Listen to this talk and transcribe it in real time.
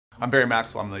I'm Barry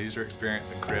Maxwell. I'm the User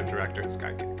Experience and Creative Director at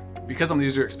SkyKick. Because I'm the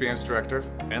User Experience Director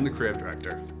and the Creative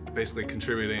Director, basically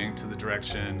contributing to the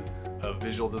direction of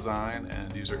visual design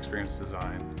and user experience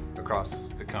design across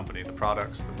the company, the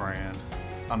products, the brand.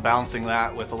 I'm balancing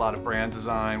that with a lot of brand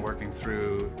design, working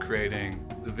through creating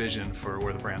the vision for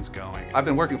where the brand's going. I've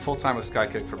been working full-time with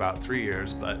SkyKick for about 3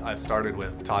 years, but I've started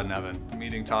with Todd and Evan.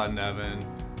 Meeting Todd and Evan,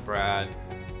 Brad,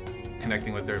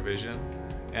 connecting with their vision.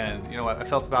 And you know what I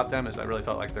felt about them is I really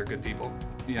felt like they're good people.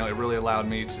 You know, it really allowed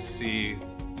me to see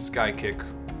SkyKick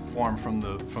form from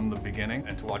the beginning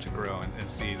and to watch it grow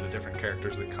and see the different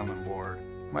characters that come on board.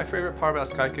 My favorite part about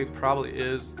SkyKick probably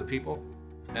is the people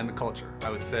and the culture. I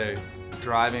would say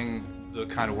driving the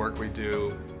kind of work we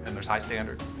do, and there's high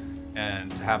standards,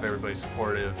 and to have everybody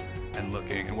supportive and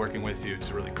looking and working with you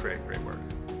to really create great work.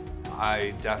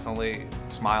 I definitely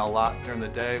smile a lot during the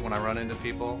day when I run into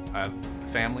people. I have a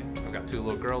family. I've got 2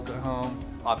 little girls at home.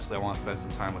 Obviously, I want to spend some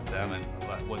time with them.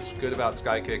 But what's good about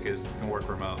SkyKick is you can work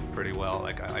remote pretty well.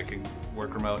 Like I can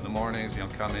work remote in the mornings, you know,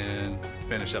 come in,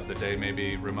 finish up the day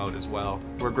maybe remote as well.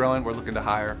 We're growing. We're looking to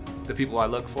hire. The people I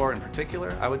look for in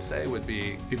particular, I would say, would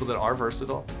be people that are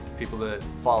versatile, people that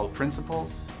follow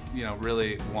principles, you know,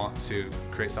 really want to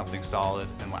create something solid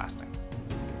and lasting.